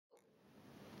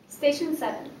Station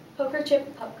 7. Poker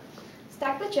Chip Poke.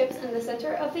 Stack the chips in the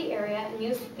center of the area and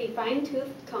use the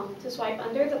fine-toothed comb to swipe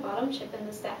under the bottom chip in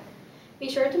the stack. Be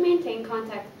sure to maintain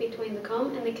contact between the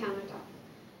comb and the countertop.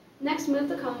 Next, move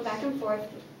the comb back and forth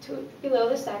to below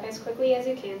the stack as quickly as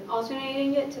you can,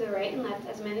 alternating it to the right and left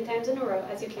as many times in a row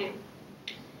as you can.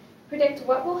 Predict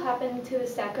what will happen to the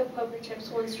stack of poker chips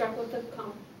when struck with the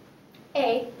comb.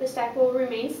 A. The stack will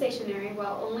remain stationary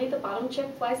while only the bottom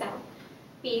chip flies out.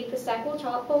 B. The stack will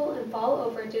topple and fall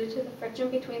over due to the friction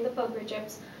between the poker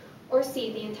chips. Or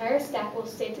C. The entire stack will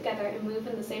stay together and move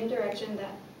in the same direction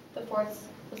that the force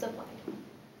was applied.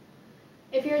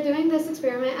 If you're doing this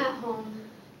experiment at home,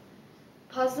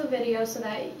 pause the video so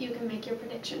that you can make your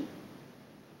prediction.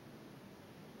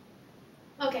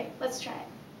 Okay, let's try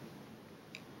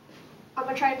it. I'm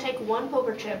going to try to take one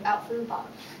poker chip out from the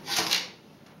bottom.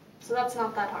 So that's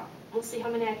not that hard. Let's see how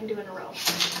many I can do in a row.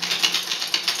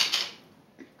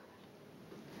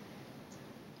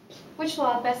 Which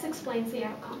law best explains the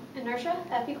outcome? Inertia,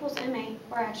 F equals ma,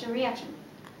 or action-reaction?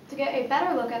 To get a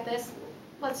better look at this,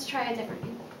 let's try a different